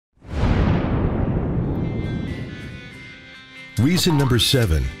Reason number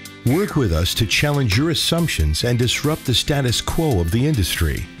 7. Work with us to challenge your assumptions and disrupt the status quo of the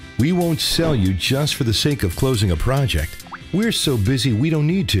industry. We won't sell you just for the sake of closing a project. We're so busy we don't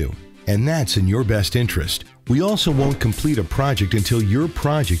need to, and that's in your best interest. We also won't complete a project until your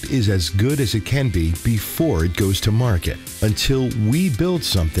project is as good as it can be before it goes to market. Until we build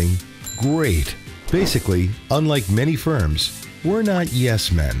something great. Basically, unlike many firms, we're not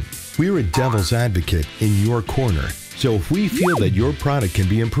yes men. We're a devil's advocate in your corner. So if we feel that your product can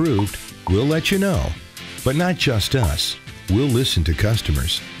be improved, we'll let you know. But not just us. We'll listen to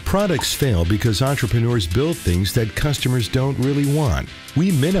customers. Products fail because entrepreneurs build things that customers don't really want.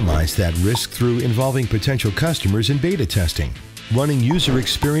 We minimize that risk through involving potential customers in beta testing, running user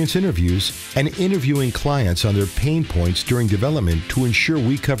experience interviews, and interviewing clients on their pain points during development to ensure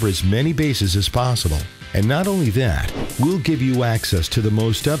we cover as many bases as possible. And not only that, we'll give you access to the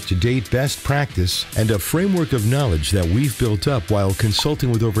most up-to-date best practice and a framework of knowledge that we've built up while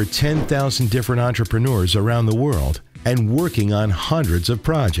consulting with over 10,000 different entrepreneurs around the world and working on hundreds of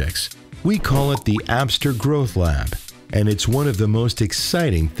projects. We call it the Apster Growth Lab, and it's one of the most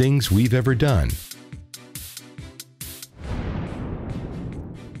exciting things we've ever done.